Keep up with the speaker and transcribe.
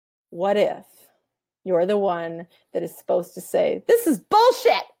what if you're the one that is supposed to say, this is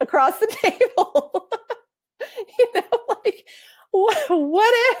bullshit across the table? Like,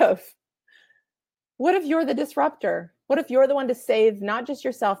 what if? What if you're the disruptor? What if you're the one to save not just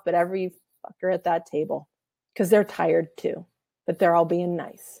yourself, but every fucker at that table? Because they're tired too, but they're all being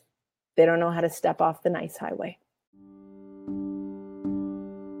nice. They don't know how to step off the nice highway.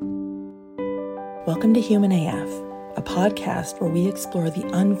 Welcome to Human AF, a podcast where we explore the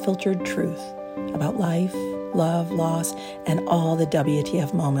unfiltered truth about life, love, loss, and all the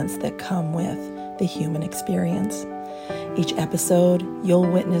WTF moments that come with the human experience. Each episode, you'll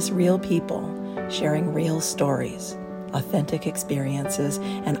witness real people sharing real stories, authentic experiences,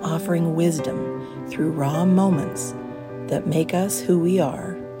 and offering wisdom through raw moments that make us who we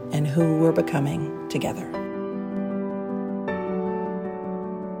are and who we're becoming together.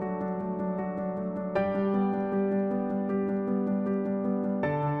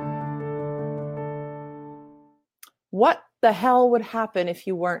 What the hell would happen if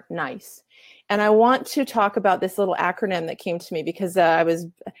you weren't nice? And I want to talk about this little acronym that came to me because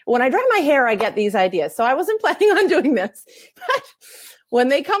when I dry my hair, I get these ideas. So I wasn't planning on doing this, but when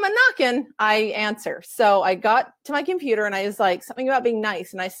they come a knocking, I answer. So I got to my computer and I was like, something about being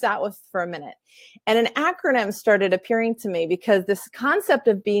nice. And I sat with for a minute and an acronym started appearing to me because this concept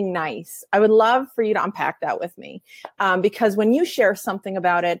of being nice, I would love for you to unpack that with me. Because when you share something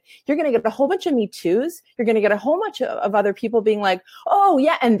about it, you're going to get a whole bunch of Me Too's. You're going to get a whole bunch of other people being like, oh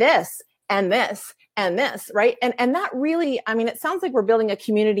yeah, and this, and this, and this, right? And that really, I mean, it sounds like we're building a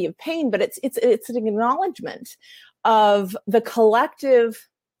community of pain, but it's an acknowledgement of the collective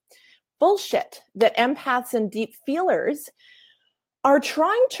bullshit that empaths and deep feelers are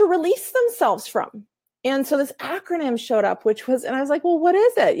trying to release themselves from. And so this acronym showed up, and I was like, well, what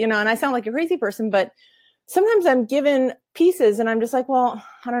is it? And I sound like a crazy person, but sometimes I'm given pieces and I'm just like, well,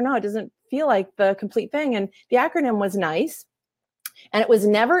 I don't know. It doesn't feel like the complete thing. And the acronym was NICE. And it was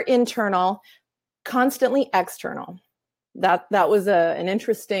never internal, constantly external. That was an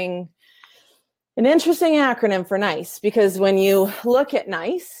interesting acronym for NICE, because when you look at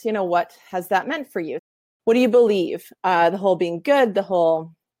NICE, what has that meant for you? What do you believe? The whole being good, the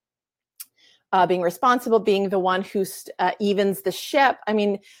whole being responsible, being the one who evens the ship. I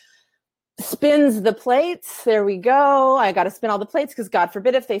mean, spins the plates. There we go. I got to spin all the plates because God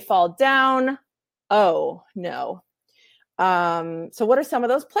forbid if they fall down. Oh, no. So what are some of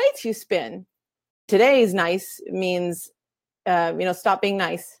those plates you spin? Today's NICE means, stop being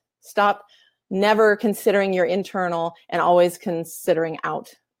nice. Stop never considering your internal and always considering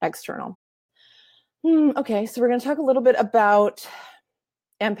external. Okay, so we're going to talk a little bit about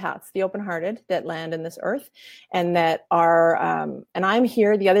empaths, the open-hearted that land in this earth and that are, and I'm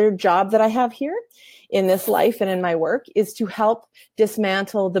here, the other job that I have here in this life and in my work is to help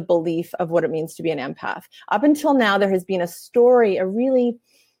dismantle the belief of what it means to be an empath. Up until now, there has been a story, a really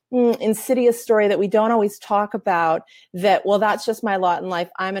insidious story that we don't always talk about, that, well, that's just my lot in life.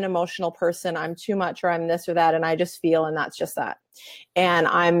 I'm an emotional person. I'm too much, or I'm this or that. And I just feel, and that's just that. And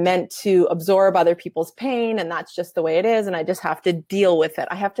I'm meant to absorb other people's pain. And that's just the way it is. And I just have to deal with it.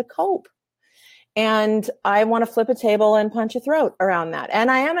 I have to cope. And I want to flip a table and punch a throat around that.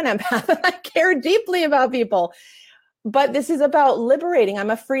 And I am an empath and I care deeply about people, but this is about liberating. I'm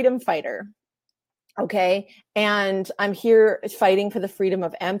a freedom fighter. Okay. And I'm here fighting for the freedom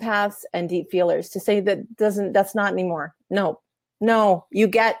of empaths and deep feelers to say that's not anymore. No, you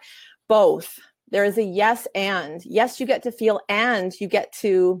get both. There is a yes, and yes, you get to feel, and you get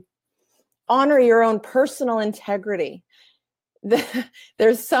to honor your own personal integrity.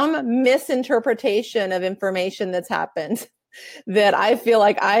 There's some misinterpretation of information that's happened that I feel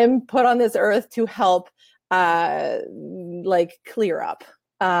like I'm put on this earth to help, clear up.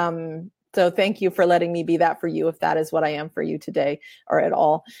 So thank you for letting me be that for you, if that is what I am for you today or at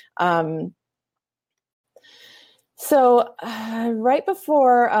all. Right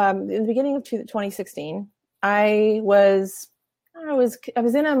before, in the beginning of 2016, I was in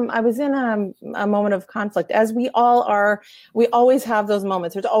a moment of conflict, as we all are. We always have those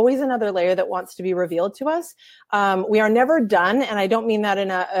moments. There's always another layer that wants to be revealed to us. We are never done. And I don't mean that in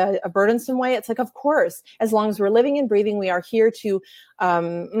a burdensome way. It's like, of course, as long as we're living and breathing, we are here to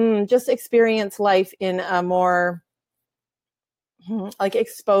just experience life in a more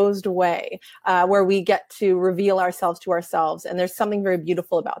exposed way, where we get to reveal ourselves to ourselves. And there's something very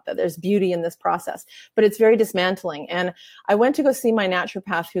beautiful about that. There's beauty in this process, but it's very dismantling. And I went to go see my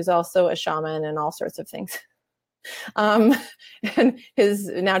naturopath, who's also a shaman and all sorts of things. And his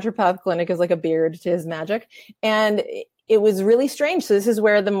naturopath clinic is like a beard to his magic. And it was really strange. So this is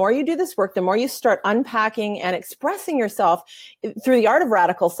where the more you do this work, the more you start unpacking and expressing yourself through the art of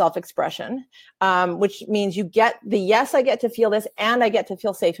radical self-expression, which means you get the, yes, I get to feel this and I get to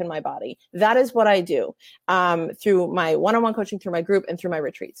feel safe in my body. That is what I do through my one-on-one coaching, through my group, and through my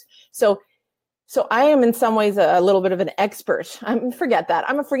retreats. So I am in some ways a little bit of an expert. Forget that.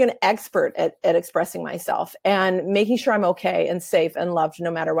 I'm a freaking expert at expressing myself and making sure I'm okay and safe and loved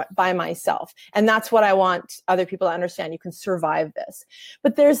no matter what by myself. And that's what I want other people to understand. You can survive this.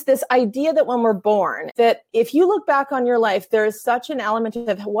 But there's this idea that when we're born, that if you look back on your life, there is such an element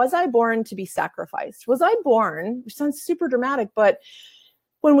of, was I born to be sacrificed? Was I born, which sounds super dramatic, but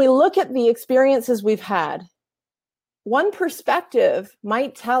when we look at the experiences we've had, one perspective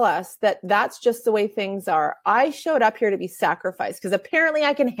might tell us that that's just the way things are. I showed up here to be sacrificed because apparently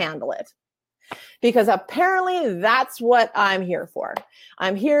I can handle it. Because apparently that's what I'm here for.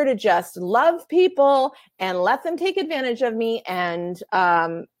 I'm here to just love people and let them take advantage of me and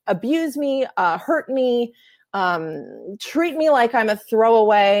abuse me, hurt me, treat me like I'm a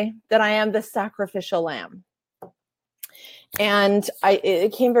throwaway, that I am the sacrificial lamb. And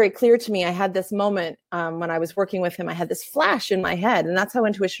it came very clear to me. I had this moment when I was working with him. I had this flash in my head, and that's how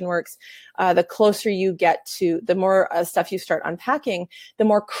intuition works. The closer you get to, the more stuff you start unpacking, the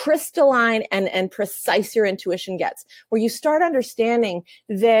more crystalline and precise your intuition gets, where you start understanding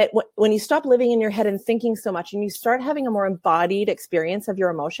that when you stop living in your head and thinking so much, and you start having a more embodied experience of your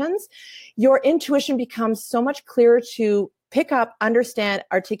emotions, your intuition becomes so much clearer to pick up, understand,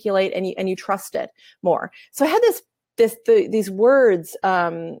 articulate, and you trust it more. So I had these words.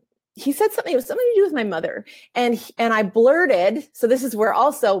 He said something, it was something to do with my mother. And I blurted. So this is where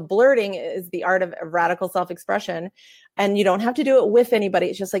also blurting is the art of radical self-expression. And you don't have to do it with anybody.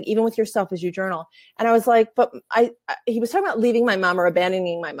 It's just like, even with yourself as you journal. And I was like, but he was talking about leaving my mom or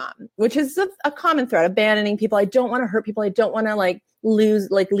abandoning my mom, which is a common thread, abandoning people. I don't want to hurt people. I don't want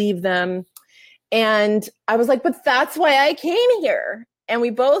to leave them. And I was like, but that's why I came here. And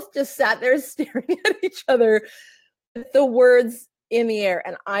we both just sat there staring at each other, the words in the air,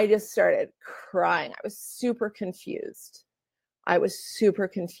 and I just started crying. I was super confused.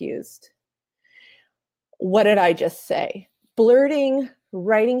 What did I just say? Blurting,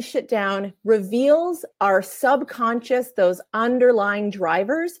 writing shit down reveals our subconscious, those underlying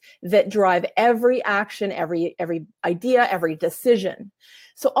drivers that drive every action, every idea, every decision.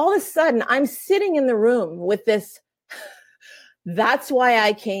 So all of a sudden, I'm sitting in the room with this. That's why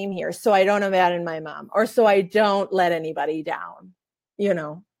I came here, so I don't abandon my mom, or so I don't let anybody down,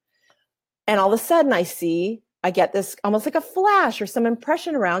 And all of a sudden I get this almost like a flash or some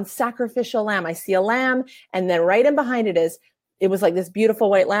impression around sacrificial lamb. I see a lamb, and then right in behind it was like this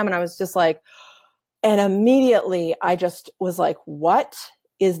beautiful white lamb. And I was just like, and immediately I just was like, what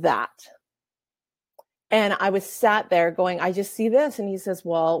is that? And I was sat there going, I just see this. And he says,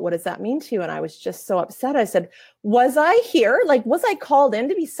 well, what does that mean to you? And I was just so upset. I said, was I here? Was I called in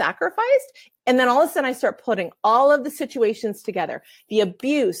to be sacrificed? And then all of a sudden I start putting all of the situations together, the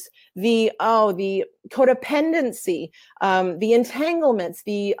abuse, the codependency, the entanglements,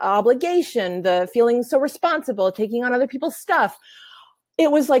 the obligation, the feeling so responsible, taking on other people's stuff.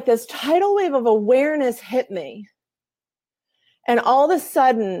 It was like this tidal wave of awareness hit me. And all of a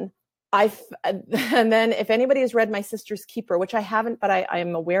sudden, and then if anybody has read My Sister's Keeper, which I haven't, but I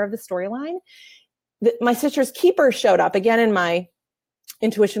am aware of the storyline, My Sister's Keeper showed up again in my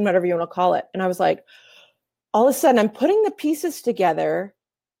intuition, whatever you want to call it. And I was like, all of a sudden I'm putting the pieces together.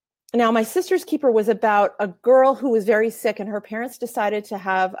 Now, My Sister's Keeper was about a girl who was very sick, and her parents decided to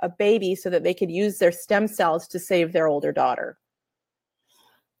have a baby so that they could use their stem cells to save their older daughter.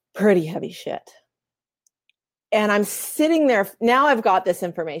 Pretty heavy shit. And I'm sitting there, now I've got this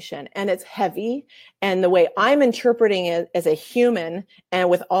information, and it's heavy. And the way I'm interpreting it as a human, and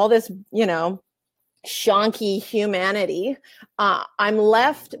with all this, shonky humanity, I'm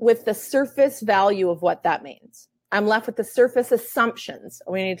left with the surface value of what that means. I'm left with the surface assumptions.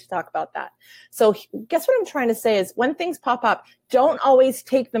 We need to talk about that. So guess what I'm trying to say is, when things pop up, don't always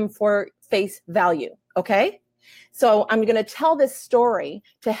take them for face value, okay? So I'm going to tell this story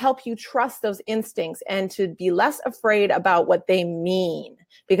to help you trust those instincts and to be less afraid about what they mean,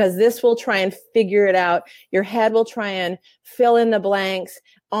 because this will try and figure it out. Your head will try and fill in the blanks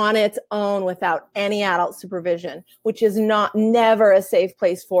on its own without any adult supervision, which is never a safe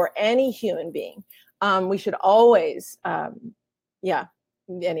place for any human being. We should always,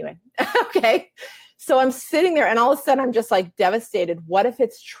 anyway. Okay. So I'm sitting there, and all of a sudden I'm just like devastated. What if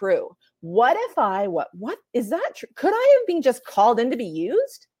it's true? What if what is that true? Could I have been just called in to be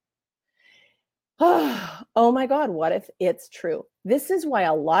used? Oh my God, what if it's true? This is why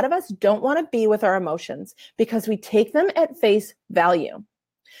a lot of us don't want to be with our emotions, because we take them at face value.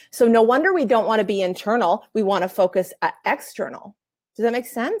 So no wonder we don't want to be internal. We want to focus at external. Does that make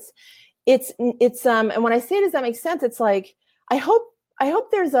sense? And when I say, does that make sense? It's like, I hope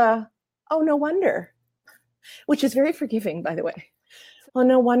there's oh, no wonder, which is very forgiving, by the way. Oh,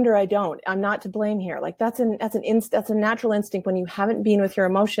 no wonder I don't. I'm not to blame here. Like that's a natural instinct when you haven't been with your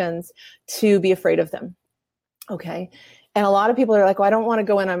emotions to be afraid of them. Okay. And a lot of people are like, well, I don't want to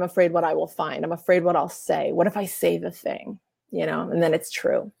go in. I'm afraid what I will find. I'm afraid what I'll say. What if I say the thing, and then it's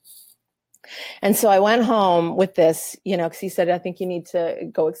true. And so I went home with this, because he said, I think you need to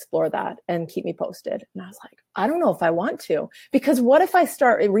go explore that and keep me posted. And I was like, I don't know if I want to, because what if I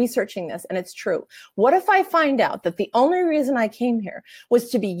start researching this and it's true? What if I find out that the only reason I came here was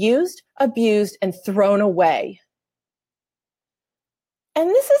to be used, abused, and thrown away? And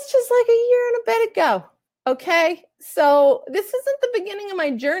this is just like a year and a bit ago. Okay. So this isn't the beginning of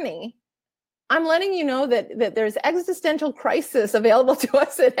my journey. I'm letting you know that there's existential crisis available to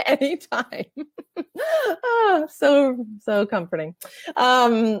us at any time. So comforting.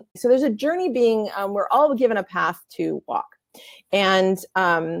 So there's a journey being, we're all given a path to walk. And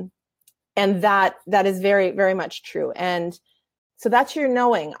that is very, very much true. And so that's your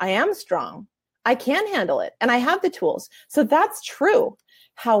knowing. I am strong. I can handle it. And I have the tools. So that's true.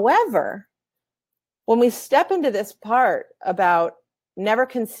 However, when we step into this part about never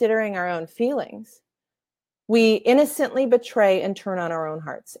considering our own feelings, we innocently betray and turn on our own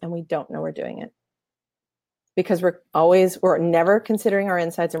hearts, and we don't know we're doing it because we're never considering our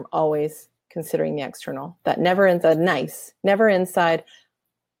insides, and we're always considering the external. That never inside,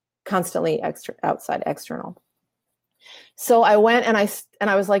 constantly outside external. So I went and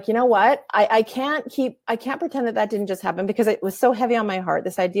I was like, you know what? I can't pretend that didn't just happen, because it was so heavy on my heart,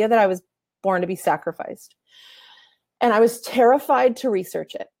 this idea that I was born to be sacrificed. And I was terrified to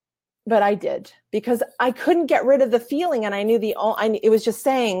research it, but I did, because I couldn't get rid of the feeling. And I knew it was just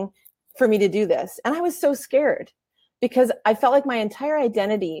saying for me to do this. And I was so scared, because I felt like my entire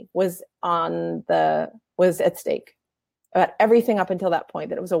identity was at stake, about everything up until that point,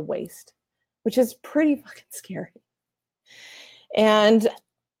 that it was a waste, which is pretty fucking scary. And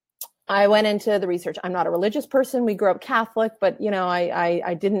I went into the research. I'm not a religious person. We grew up Catholic, but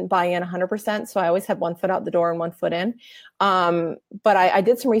I didn't buy in 100%. So I always had one foot out the door and one foot in. But I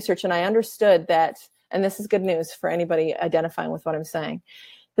did some research, and I understood that, and this is good news for anybody identifying with what I'm saying.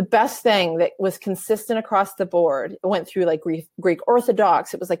 The best thing that was consistent across the board, it went through like Greek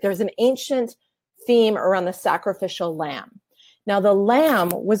Orthodox. It was like, there was an ancient theme around the sacrificial lamb. Now the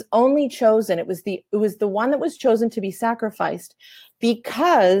lamb was only chosen. It was the one that was chosen to be sacrificed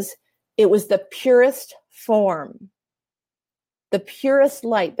because it was the purest form, the purest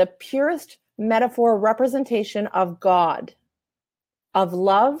light, the purest metaphor representation of God, of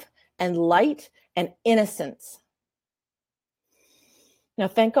love and light and innocence. Now,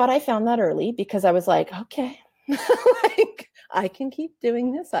 thank God I found that early, because I was like, okay, I can keep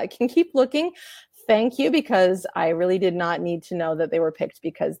doing this. I can keep looking. Thank you, because I really did not need to know that they were picked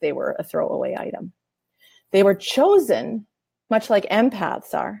because they were a throwaway item. They were chosen, much like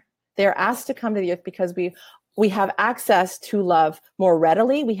empaths are. They are asked to come to the earth because we have access to love more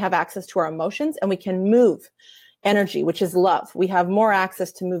readily. We have access to our emotions, and we can move energy, which is love. We have more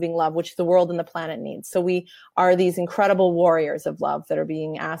access to moving love, which the world and the planet needs. So we are these incredible warriors of love that are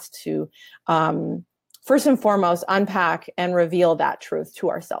being asked to, first and foremost, unpack and reveal that truth to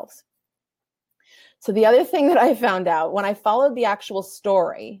ourselves. So the other thing that I found out when I followed the actual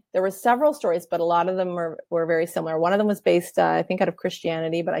story, there were several stories, but a lot of them were very similar. One of them was based, I think, out of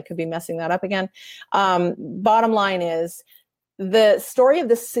Christianity, but I could be messing that up again. Bottom line is the story of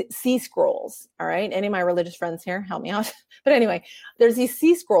the sea scrolls. All right. Any of my religious friends here, help me out. But anyway, there's these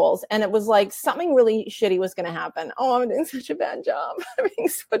sea scrolls, and it was like something really shitty was going to happen. Oh, I'm doing such a bad job. I'm being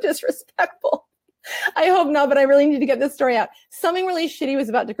so disrespectful. I hope not, but I really need to get this story out. Something really shitty was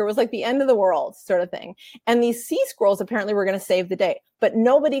about to occur. It was like the end of the world sort of thing. And these sea scrolls apparently were going to save the day, but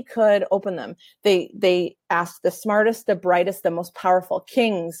nobody could open them. They asked the smartest, the brightest, the most powerful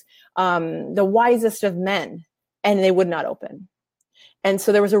kings, the wisest of men, and they would not open. And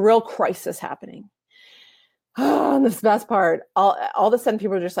so there was a real crisis happening. Oh, and this best part, all of a sudden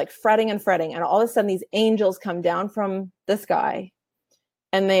people were just like fretting. And all of a sudden these angels come down from the sky,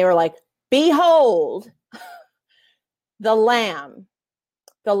 and they were like, behold, the lamb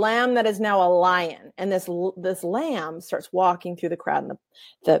that is now a lion. And this lamb starts walking through the crowd, and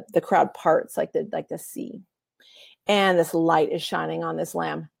the crowd parts like the sea. And this light is shining on this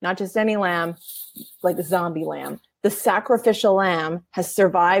lamb, not just any lamb, like the zombie lamb, the sacrificial lamb has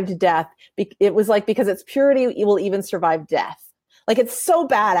survived death. It was like, because its purity, it will even survive death. Like, it's so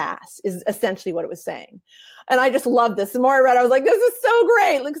badass is essentially what it was saying. And I just loved this. The more I read, I was like, this is so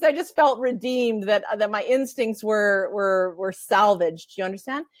great, because I just felt redeemed, that my instincts were salvaged. Do you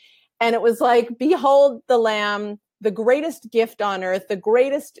understand? And it was like, behold the lamb, the greatest gift on earth, the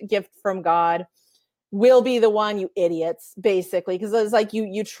greatest gift from God will be the one, you idiots, basically. Because it's like,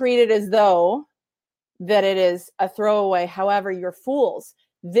 you treat it as though that it is a throwaway. However, you're fools.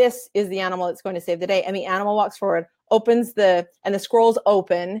 This is the animal that's going to save the day. And the animal walks forward, opens and the scrolls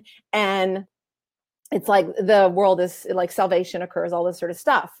open, and it's like the world is like, salvation occurs, all this sort of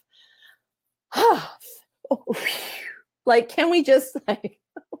stuff. Like, can we just like,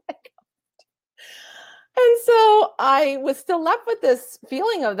 oh my God. And so I was still left with this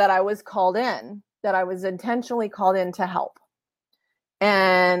feeling of that I was called in, that I was intentionally called in to help.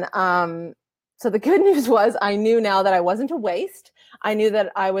 And so the good news was, I knew now that I wasn't a waste. I knew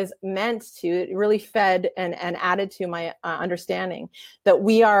that I was meant to. It really fed and added to my understanding that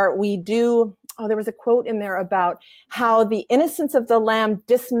we do. Oh, there was a quote in there about how the innocence of the lamb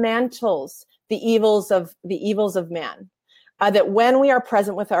dismantles the evils of man. That when we are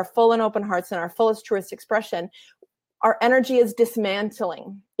present with our full and open hearts and our fullest, truest expression, our energy is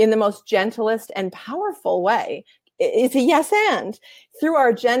dismantling in the most gentlest and powerful way. It's a yes and. Through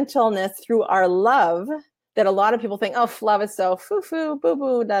our gentleness, through our love, that a lot of people think, oh, love is so foo-foo,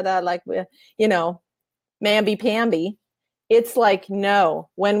 boo-boo, da-da, like, mamby-pamby. It's like, no,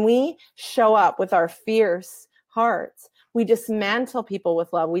 when we show up with our fierce hearts, we dismantle people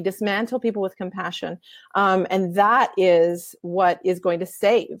with love. We dismantle people with compassion. And that is what is going to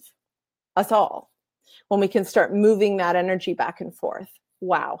save us all, when we can start moving that energy back and forth.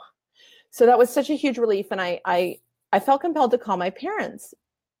 Wow. So that was such a huge relief. And I felt compelled to call my parents.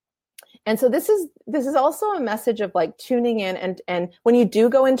 And so this is also a message of like tuning in, and when you do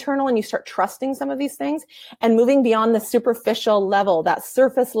go internal and you start trusting some of these things and moving beyond the superficial level, that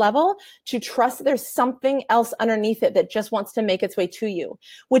surface level, to trust there's something else underneath it that just wants to make its way to you,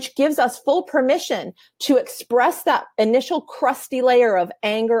 which gives us full permission to express that initial crusty layer of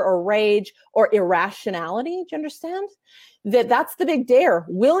anger or rage or irrationality. Do you understand? That's the big dare.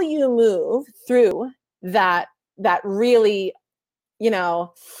 Will you move through that really,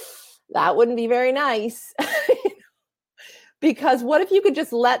 that wouldn't be very nice. Because what if you could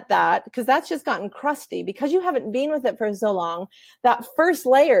just let that, because that's just gotten crusty, because you haven't been with it for so long, that first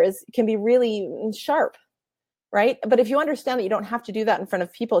layers can be really sharp, right? But if you understand that you don't have to do that in front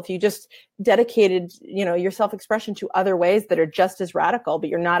of people, if you just dedicated, your self-expression to other ways that are just as radical, but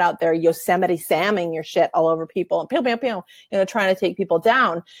you're not out there Yosemite Samming your shit all over people and pew, pew, pew, trying to take people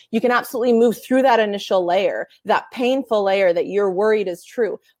down, you can absolutely move through that initial layer, that painful layer that you're worried is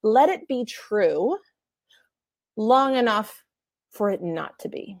true. Let it be true long enough for it not to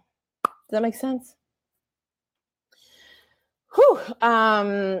be. Does that make sense? Whew.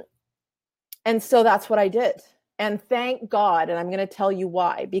 And so that's what I did. And thank God, and I'm going to tell you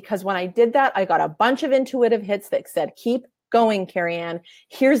why, because when I did that, I got a bunch of intuitive hits that said, keep going, Carrie Ann.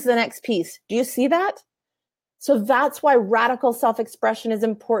 Here's the next piece. Do you see that? So that's why radical self-expression is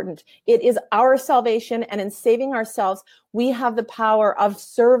important. It is our salvation. And in saving ourselves, we have the power of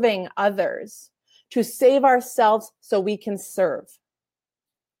serving others to save ourselves so we can serve.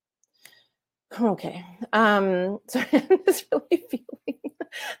 Okay. So I'm just really feeling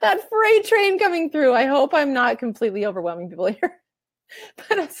that freight train coming through. I hope I'm not completely overwhelming people here,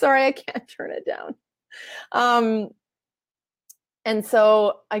 but I'm sorry, I can't turn it down. And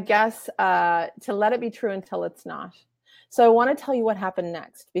so I guess to let it be true until it's not. So I want to tell you what happened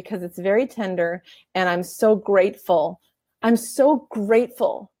next, because it's very tender, and I'm so grateful. I'm so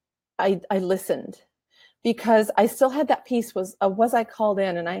grateful I listened, because I still had that piece, was I called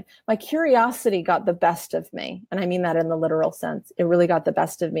in? And my curiosity got the best of me. And I mean that in the literal sense. It really got the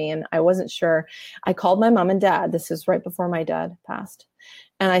best of me. And I wasn't sure. I called my mom and dad. This is right before my dad passed.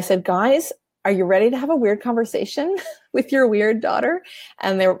 And I said, guys, are you ready to have a weird conversation with your weird daughter?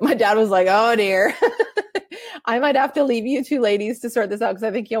 And my dad was like, oh dear, I might have to leave you two ladies to sort this out. Because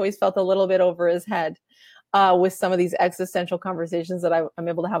I think he always felt a little bit over his head with some of these existential conversations that I'm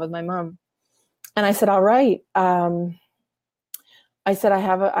able to have with my mom. And I said, all right. I said, I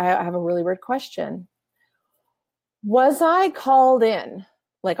have a really weird question. Was I called in,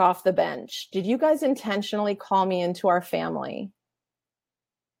 like off the bench? Did you guys intentionally call me into our family?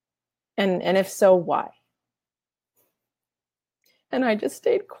 And if so, why? And I just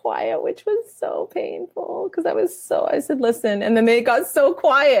stayed quiet, which was so painful, because I said, listen. And then they got so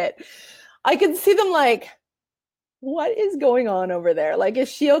quiet. I could see them like, what is going on over there? Like, is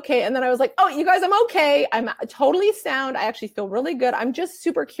she okay? And then I was like, oh, you guys, I'm okay. I'm totally sound. I actually feel really good. I'm just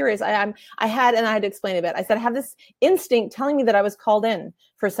super curious. I had to explain a bit. I said, I have this instinct telling me that I was called in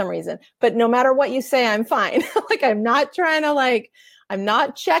for some reason, but no matter what you say, I'm fine. Like, I'm not trying to I'm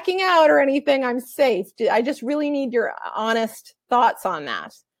not checking out or anything. I'm safe. I just really need your honest thoughts on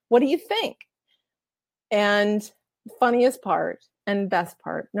that. What do you think? And funniest part and best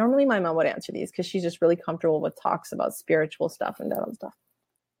part, normally my mom would answer these because she's just really comfortable with talks about spiritual stuff and that stuff.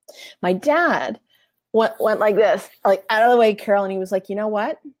 My dad went like this, like out of the way, Carol, and he was like, you know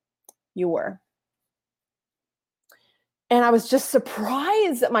what? You were. And I was just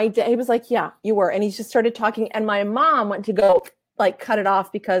surprised that my dad, he was like, yeah, you were. And he just started talking. And my mom went to go like cut it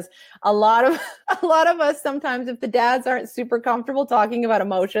off, because a lot of us sometimes, if the dads aren't super comfortable talking about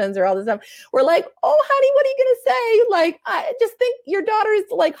emotions or all this stuff, we're like, oh honey, what are you gonna say? Like, I just think your daughter's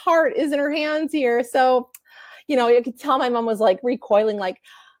like heart is in her hands here. So, you could tell my mom was like recoiling, like,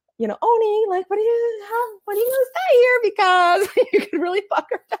 Oni, like, what are you gonna say here? Because you could really fuck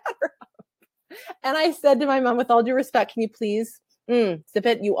her daughter up. And I said to my mom, with all due respect, can you please zip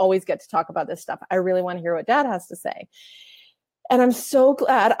it? You always get to talk about this stuff. I really want to hear what dad has to say. And I'm so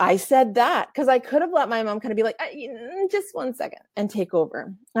glad I said that, because I could have let my mom kind of be like, just 1 second, and take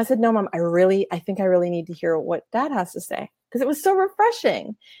over. I said, no, mom, I think I really need to hear what dad has to say, because it was so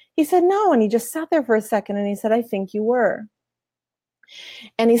refreshing. He said, no. And he just sat there for a second and he said, I think you were.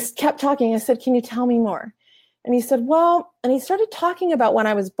 And he kept talking. I said, can you tell me more? And he said, well, and he started talking about when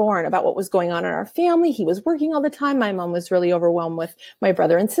I was born, about what was going on in our family. He was working all the time. My mom was really overwhelmed with my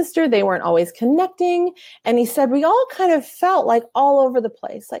brother and sister. They weren't always connecting. And he said, we all kind of felt like all over the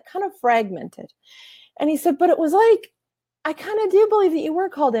place, like kind of fragmented. And he said, but it was like, I kind of do believe that you were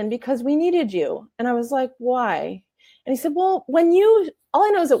called in because we needed you. And I was like, why? And he said, well, all I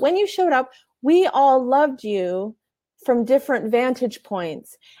know is that when you showed up, we all loved you from different vantage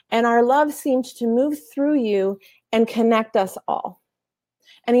points, and our love seemed to move through you and connect us all.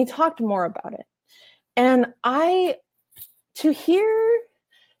 And he talked more about it. And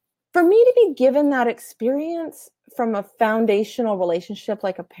for me to be given that experience from a foundational relationship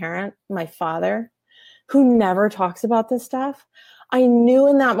like a parent, my father, who never talks about this stuff, I knew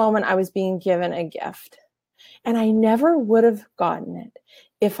in that moment I was being given a gift. And I never would have gotten it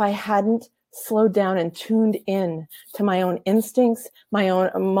if I hadn't slowed down and tuned in to my own instincts, my own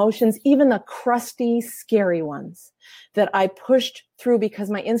emotions, even the crusty, scary ones that I pushed through because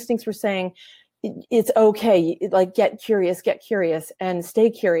my instincts were saying, it's okay. Like, get curious and stay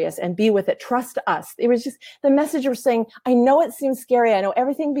curious and be with it. Trust us. It was just the message was saying, I know it seems scary. I know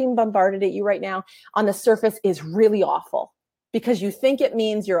everything being bombarded at you right now on the surface is really awful, because you think it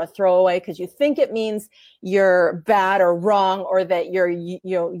means you're a throwaway, because you think it means you're bad or wrong, or that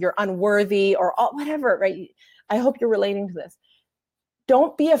you're unworthy or whatever, right? I hope you're relating to this.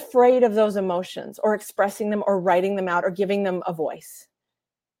 Don't be afraid of those emotions or expressing them or writing them out or giving them a voice.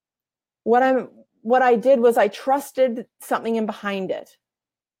 What I did was I trusted something in behind it.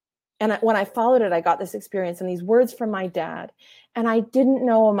 And when I followed it, I got this experience and these words from my dad. And I didn't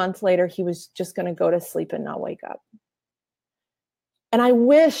know a month later he was just going to go to sleep and not wake up. And I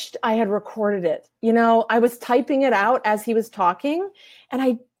wished I had recorded it. I was typing it out as he was talking.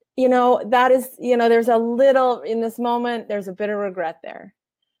 And there's a little, in this moment, there's a bit of regret there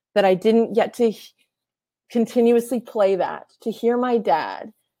that I didn't get to continuously play that, to hear my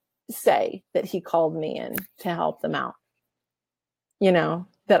dad say that he called me in to help them out.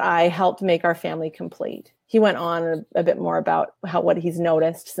 That I helped make our family complete. He went on a bit more about what he's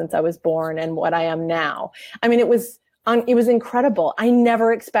noticed since I was born and what I am now. I mean, it was incredible. I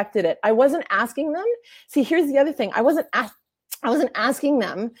never expected it. I wasn't asking them. See, here's the other thing. I wasn't asking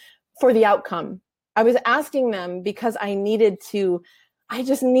them for the outcome. I was asking them because I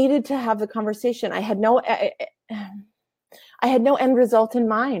just needed to have the conversation. I had no end result in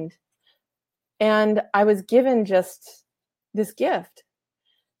mind. And I was given just this gift.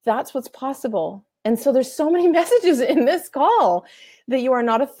 That's what's possible. And so there's so many messages in this call that you are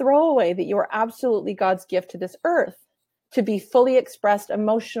not a throwaway, that you are absolutely God's gift to this earth, to be fully expressed,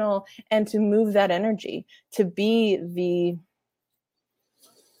 emotional, and to move that energy, to be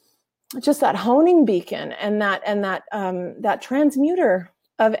just that honing beacon and that transmuter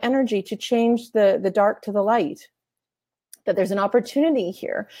of energy to change the dark to the light. That there's an opportunity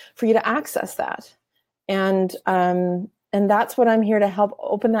here for you to access that. And that's what I'm here to help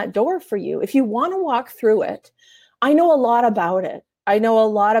open that door for you. If you want to walk through it, I know a lot about it. I know a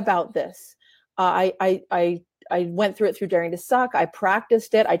lot about this. I I went through it through Daring to Suck. I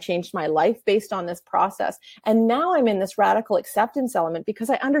practiced it. I changed my life based on this process. And now I'm in this radical acceptance element because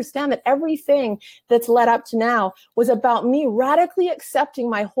I understand that everything that's led up to now was about me radically accepting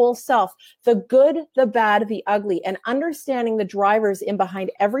my whole self, the good, the bad, the ugly, and understanding the drivers in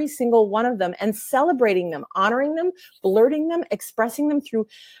behind every single one of them and celebrating them, honoring them, blurting them, expressing them through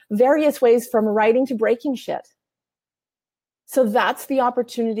various ways, from writing to breaking shit. So that's the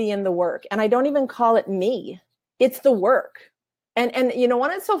opportunity in the work. And I don't even call it me. It's the work. And you know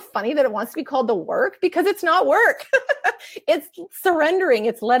what? It's so funny that it wants to be called the work, because it's not work. It's surrendering.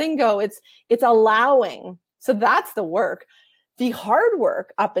 It's letting go. It's allowing. So that's the work. The hard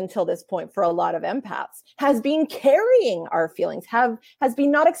work up until this point for a lot of empaths has been carrying our feelings, has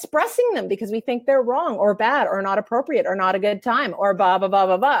been not expressing them because we think they're wrong or bad or not appropriate or not a good time or blah, blah, blah,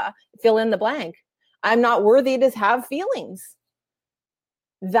 blah, blah. Fill in the blank. I'm not worthy to have feelings.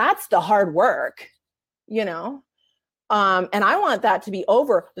 That's the hard work, you know? And I want that to be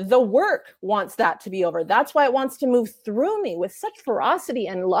over. The work wants that to be over. That's why it wants to move through me with such ferocity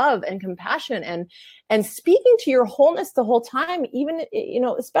and love and compassion and speaking to your wholeness the whole time, even, you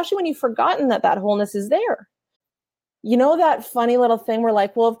know, especially when you've forgotten that wholeness is there. You know, that funny little thing where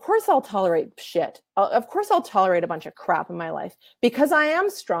like, well, of course I'll tolerate shit. Of course I'll tolerate a bunch of crap in my life because I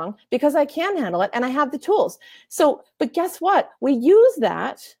am strong, because I can handle it and I have the tools. So, but guess what? We use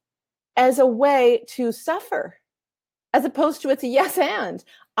that as a way to suffer, as opposed to it's a yes and.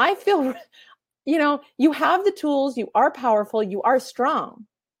 I feel, you know, you have the tools, you are powerful, you are strong,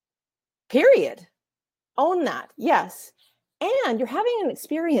 period. Own that, yes. And you're having an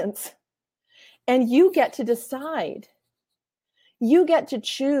experience and you get to decide. You get to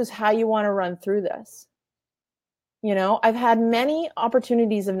choose how you want to run through this. You know, I've had many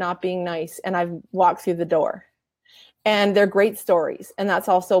opportunities of not being nice and I've walked through the door. And they're great stories. And that's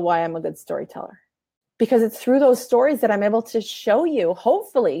also why I'm a good storyteller. Because it's through those stories that I'm able to show you,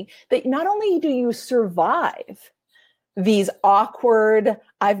 hopefully, that not only do you survive these awkward,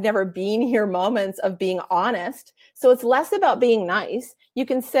 I've never been here moments of being honest. So it's less about being nice. You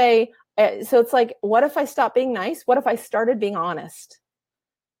can say, so it's like, what if I stopped being nice? What if I started being honest?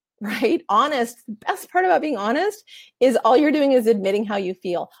 Right? Honest. The best part about being honest is all you're doing is admitting how you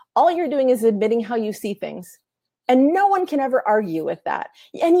feel. All you're doing is admitting how you see things. And no one can ever argue with that.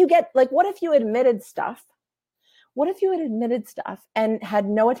 And you get like, what if you admitted stuff? What if you had admitted stuff and had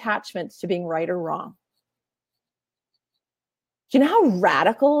no attachment to being right or wrong? Do you know how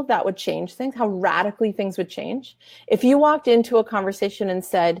radical that would change things? How radically things would change? If you walked into a conversation and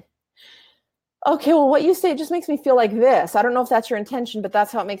said, okay, well, what you say just makes me feel like this. I don't know if that's your intention, but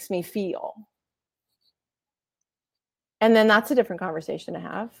that's how it makes me feel. And then that's a different conversation to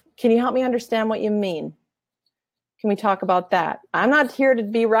have. Can you help me understand what you mean? Can we talk about that? I'm not here to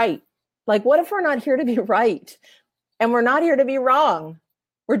be right. Like, what if we're not here to be right? And we're not here to be wrong.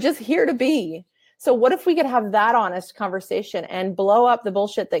 We're just here to be. So what if we could have that honest conversation and blow up the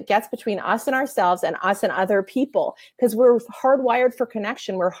bullshit that gets between us and ourselves and us and other people? Because we're hardwired for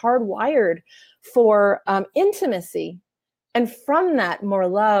connection. We're hardwired for intimacy. And from that, more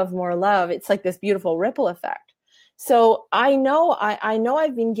love, more love. It's like this beautiful ripple effect. So I know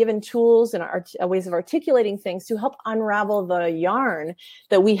I've been given tools and ways of articulating things to help unravel the yarn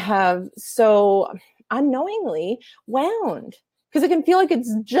that we have so unknowingly wound. Because it can feel like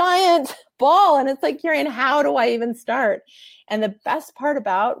it's a giant ball and it's like, Karen, how do I even start? And the best part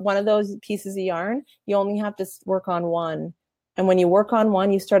about one of those pieces of yarn, you only have to work on one. And when you work on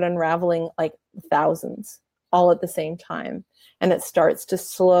one, you start unraveling like thousands all at the same time. And it starts to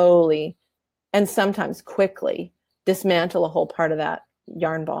slowly and sometimes quickly dismantle a whole part of that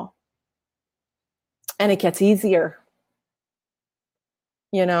yarn ball. And it gets easier.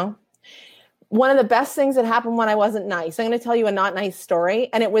 You know? One of the best things that happened when I wasn't nice, I'm going to tell you a not nice story.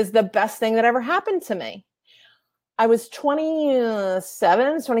 And it was the best thing that ever happened to me. I was 26.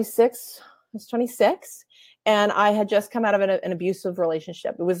 And I had just come out of an abusive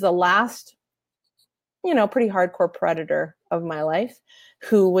relationship. It was the last, you know, pretty hardcore predator of my life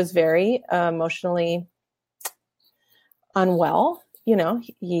who was very emotionally unwell. You know,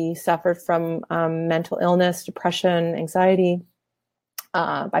 he suffered from mental illness, depression, anxiety,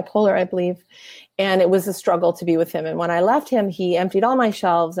 bipolar, I believe. And it was a struggle to be with him. And when I left him, he emptied all my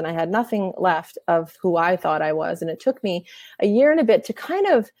shelves and I had nothing left of who I thought I was. And it took me a year and a bit to kind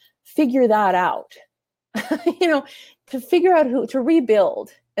of figure that out, you know, to figure out to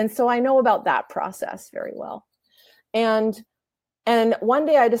rebuild. And so I know about that process very well. And one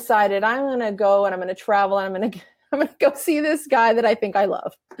day I decided I'm going to go and I'm going to travel and I'm going to I'm going to go see this guy that I think I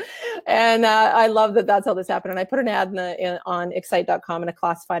love. And I love that that's how this happened. And I put an ad on excite.com in a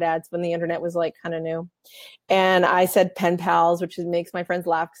classified ads when the internet was like kind of new. And I said pen pals, which makes my friends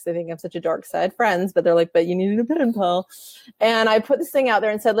laugh because they think I'm such a dork. So I had friends, but they're like, but you needed a pen pal. And I put this thing out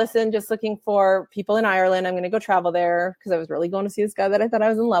there and said, listen, just looking for people in Ireland. I'm going to go travel there because I was really going to see this guy that I thought I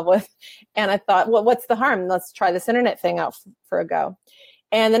was in love with. And I thought, well, what's the harm? Let's try this internet thing out for a go.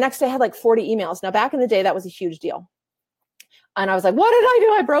 And the next day I had like 40 emails. Now, back in the day, that was a huge deal. And I was like, what did I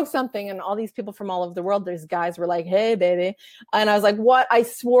do? I broke something. And all these people from all over the world, there's guys were like, hey, baby. And I was like, what? I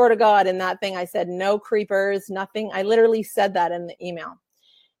swore to God in that thing. I said, no creepers, nothing. I literally said that in the email.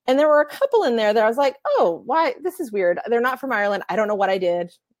 And there were a couple in there that I was like, oh, why? This is weird. They're not from Ireland. I don't know what I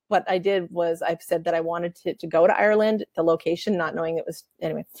did. What I did was I said that I wanted to go to Ireland, the location, not knowing it was,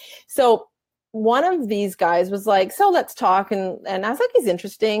 anyway. So one of these guys was like, so let's talk. And I was like, he's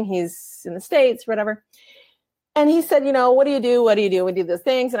interesting. He's in the States, whatever. And he said, you know, what do you do? What do you do? We do those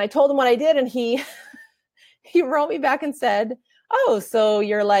things. And I told him what I did. And he wrote me back and said, oh, so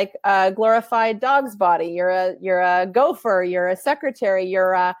you're like a glorified dog's body. You're a gopher. You're a secretary.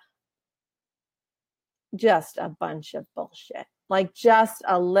 You're just a bunch of bullshit. Like just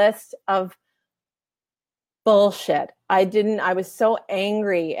a list of bullshit. I was so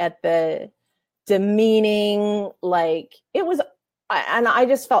angry at the demeaning, like it was, and I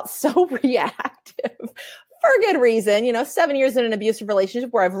just felt so reactive for a good reason. You know, 7 years in an abusive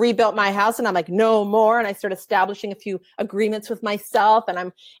relationship where I've rebuilt my house and I'm like, no more. And I start establishing a few agreements with myself.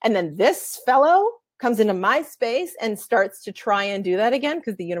 And then this fellow comes into my space and starts to try and do that again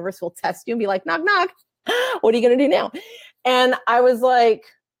because the universe will test you and be like, knock, knock. What are you going to do now? And I was like,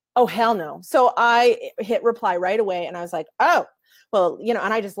 oh, hell no. So I hit reply right away. And I was like, oh, well, you know,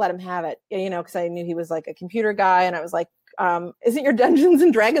 and I just let him have it, you know, because I knew he was like a computer guy. And I was like, isn't your Dungeons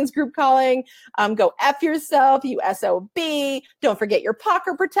and Dragons group calling? Go F yourself, you SOB. Don't forget your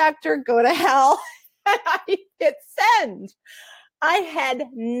pocket protector. Go to hell. And I hit send. I had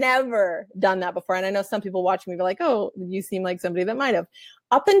never done that before. And I know some people watching me be like, oh, you seem like somebody that might have.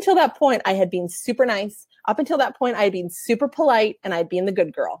 Up until that point, I had been super nice. Up until that point, I had been super polite and I'd been the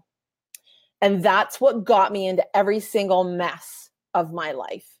good girl. And that's what got me into every single mess of my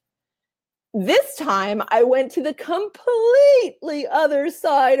life. This time, I went to the completely other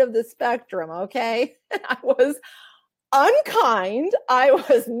side of the spectrum, okay? I was unkind, I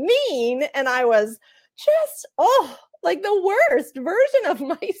was mean, and I was just, like the worst version of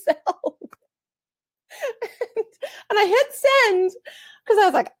myself. And I hit send because I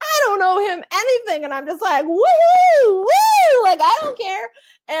was like, I don't know him anything. And I'm just like, woo, woo, like, I don't care.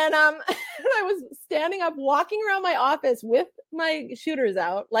 And I was standing up, walking around my office with my shooters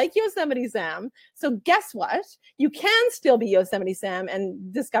out, like Yosemite Sam. So guess what? You can still be Yosemite Sam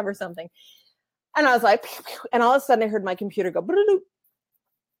and discover something. And I was like, and all of a sudden I heard my computer go,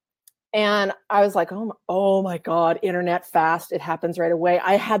 and I was like, oh my God, internet fast. It happens right away.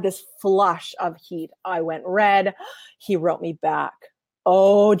 I had this flush of heat. I went red. He wrote me back.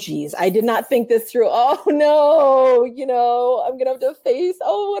 Oh, geez. I did not think this through. Oh, no. You know, I'm going to have to face,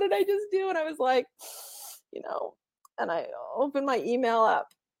 what did I just do? And I was like, you know, and I opened my email up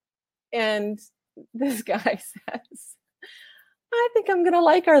and this guy says, I think I'm going to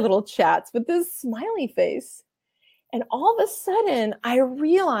like our little chats with this smiley face. And all of a sudden I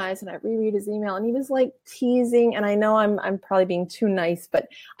realized, and I reread his email, and he was like teasing. And I know I'm probably being too nice, but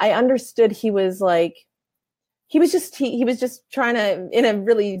I understood he was like, he was just trying to, in a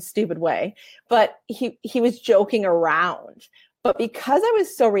really stupid way, but he was joking around. But because I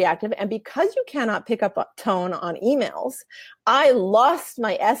was so reactive and because you cannot pick up a tone on emails, I lost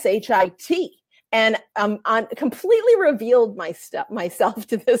my SHIT and completely revealed myself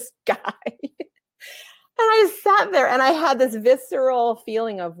to this guy. And I sat there and I had this visceral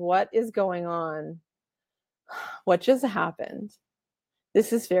feeling of what is going on? What just happened?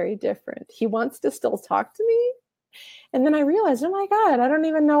 This is very different. He wants to still talk to me. And then I realized, oh my God, I don't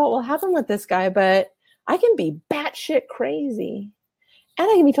even know what will happen with this guy, but I can be batshit crazy. And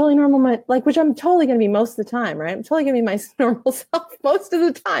I can be totally normal, which I'm totally going to be most of the time, right? I'm totally going to be my normal self most of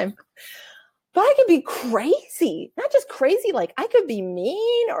the time. But I could be crazy, not just crazy. Like I could be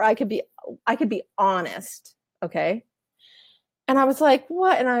mean or I could be honest. Okay. And I was like,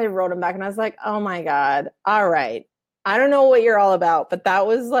 what? And I wrote him back and I was like, oh my God. All right. I don't know what you're all about, but that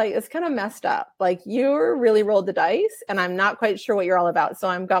was like, it's kind of messed up. Like you really rolled the dice and I'm not quite sure what you're all about. So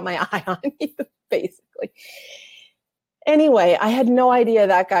I've got my eye on you, basically. Anyway, I had no idea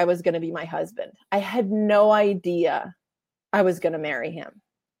that guy was going to be my husband. I had no idea I was going to marry him.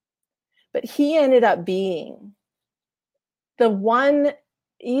 But he ended up being the one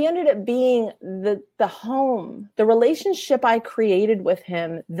he ended up being the home, the relationship I created with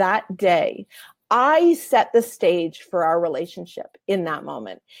him that day. I set the stage for our relationship in that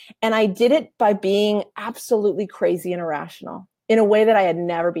moment. And I did it by being absolutely crazy and irrational in a way that I had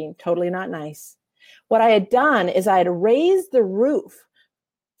never been, totally not nice. What I had done is I had raised the roof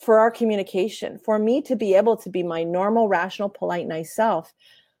for our communication, for me to be able to be my normal, rational, polite, nice self.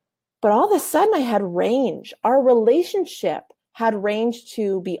 But all of a sudden I had range. Our relationship had range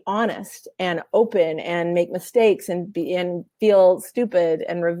to be honest and open and make mistakes and feel stupid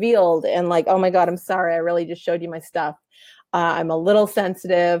and revealed and like, oh my God, I'm sorry. I really just showed you my stuff. I'm a little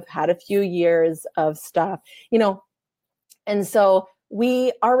sensitive, had a few years of stuff, and so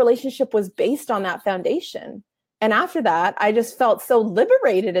our relationship was based on that foundation. And after that, I just felt so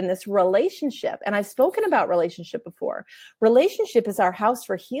liberated in this relationship. And I've spoken about relationship before. Relationship is our house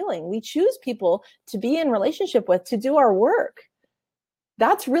for healing. We choose people to be in relationship with, to do our work.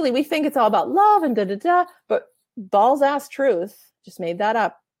 That's really, we think it's all about love and but balls ass truth, just made that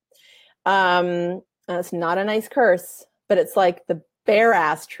up. It's not a nice curse, but it's like the bare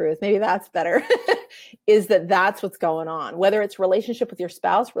ass truth. Maybe that's better. Is that's what's going on, whether it's relationship with your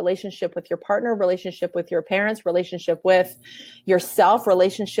spouse, relationship with your partner, relationship with your parents, relationship with yourself,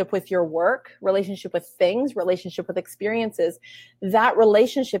 relationship with your work, relationship with things, relationship with experiences. That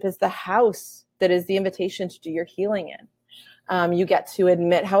relationship is the house that is the invitation to do your healing in. You get to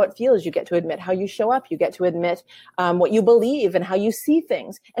admit how it feels. You get to admit how you show up. You get to admit what you believe and how you see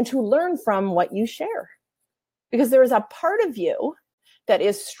things, and to learn from what you share. Because there is a part of you that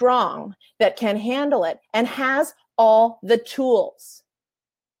is strong, that can handle it, and has all the tools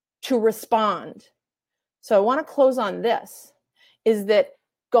to respond. So I want to close on this, is that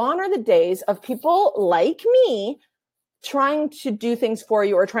gone are the days of people like me trying to do things for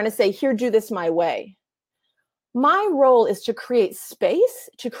you or trying to say, here, do this my way. My role is to create space,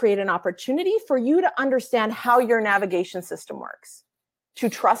 to create an opportunity for you to understand how your navigation system works, to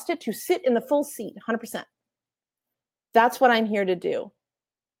trust it, to sit in the full seat, 100%. That's what I'm here to do.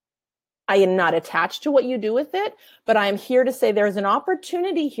 I am not attached to what you do with it, but I'm here to say there's an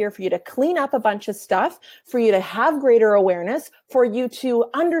opportunity here for you to clean up a bunch of stuff, for you to have greater awareness, for you to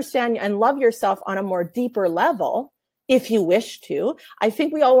understand and love yourself on a more deeper level, if you wish to. I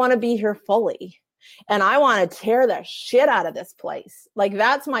think we all want to be here fully. And I want to tear the shit out of this place. Like,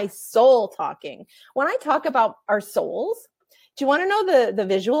 that's my soul talking. When I talk about our souls, do you want to know the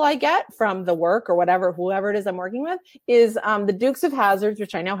visual I get from the work or whoever it is I'm working with is the Dukes of Hazzard,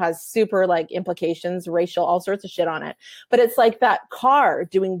 which I know has super like implications, racial, all sorts of shit on it. But it's like that car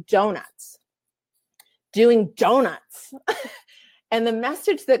doing donuts. And the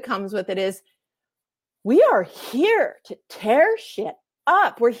message that comes with it is, we are here to tear shit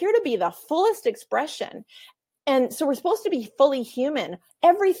up. We're here to be the fullest expression. And so we're supposed to be fully human,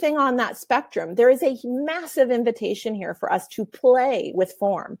 everything on that spectrum. There is a massive invitation here for us to play with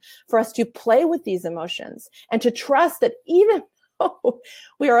form, for us to play with these emotions, and to trust that even though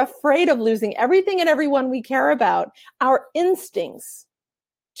we are afraid of losing everything and everyone we care about, our instincts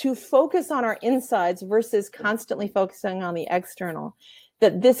to focus on our insides versus constantly focusing on the external,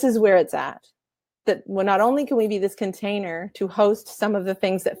 that this is where it's at. That not only can we be this container to host some of the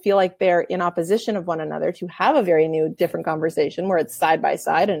things that feel like they're in opposition of one another, to have a very new, different conversation where it's side by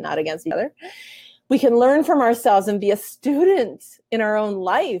side and not against each other, we can learn from ourselves and be a student in our own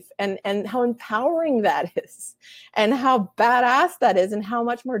life, and how empowering that is, and how badass that is, and how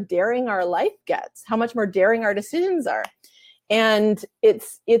much more daring our life gets, how much more daring our decisions are. And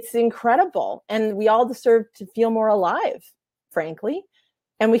it's incredible. And we all deserve to feel more alive, frankly.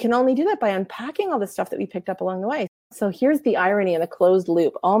 And we can only do that by unpacking all the stuff that we picked up along the way. So here's the irony in the closed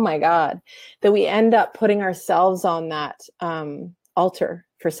loop. Oh my God, that we end up putting ourselves on that altar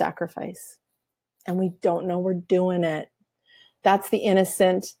for sacrifice. And we don't know we're doing it. That's the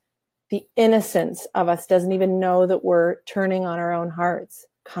innocence of us doesn't even know that we're turning on our own hearts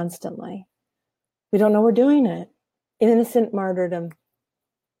constantly. We don't know we're doing it. Innocent martyrdom,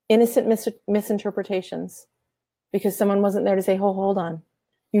 innocent misinterpretations, because someone wasn't there to say, oh, hold on.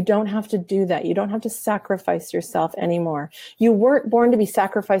 You don't have to do that. You don't have to sacrifice yourself anymore. You weren't born to be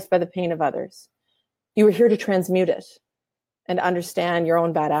sacrificed by the pain of others. You were here to transmute it and understand your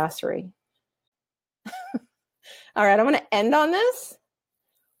own badassery. All right, I'm going to end on this.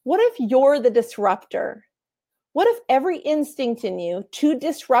 What if you're the disruptor? What if every instinct in you to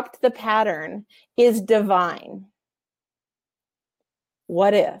disrupt the pattern is divine?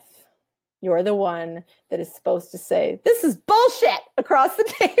 What if you're the one that is supposed to say, this is bullshit across the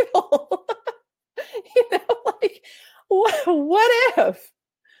table? Like, what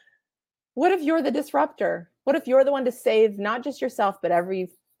if you're the disruptor? What if you're the one to save not just yourself, but every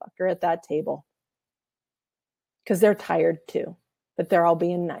fucker at that table? Because they're tired too, but they're all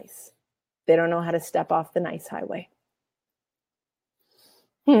being nice. They don't know how to step off the nice highway.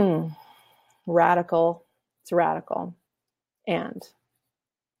 Radical. It's radical. And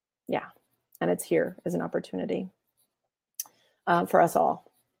yeah, and it's here as an opportunity for us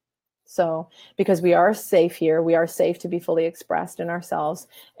all. So, because we are safe here, we are safe to be fully expressed in ourselves,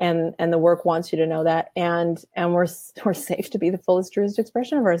 and the work wants you to know that, and we're safe to be the fullest, truest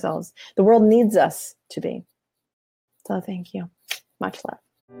expression of ourselves. The world needs us to be. So, thank you. Much love.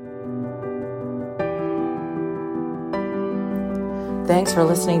 Thanks for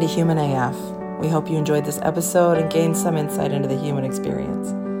listening to Human AF. We hope you enjoyed this episode and gained some insight into the human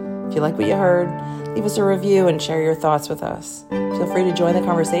experience. If you like what you heard, leave us a review and share your thoughts with us. Feel free to join the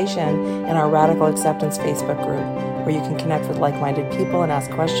conversation in our Radical Acceptance Facebook group, where you can connect with like-minded people and ask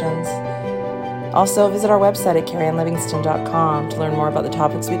questions. Also, visit our website at carrieannlivingston.com to learn more about the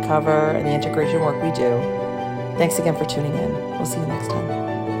topics we cover and the integration work we do. Thanks again for tuning in. We'll see you next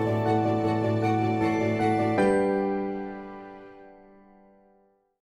time.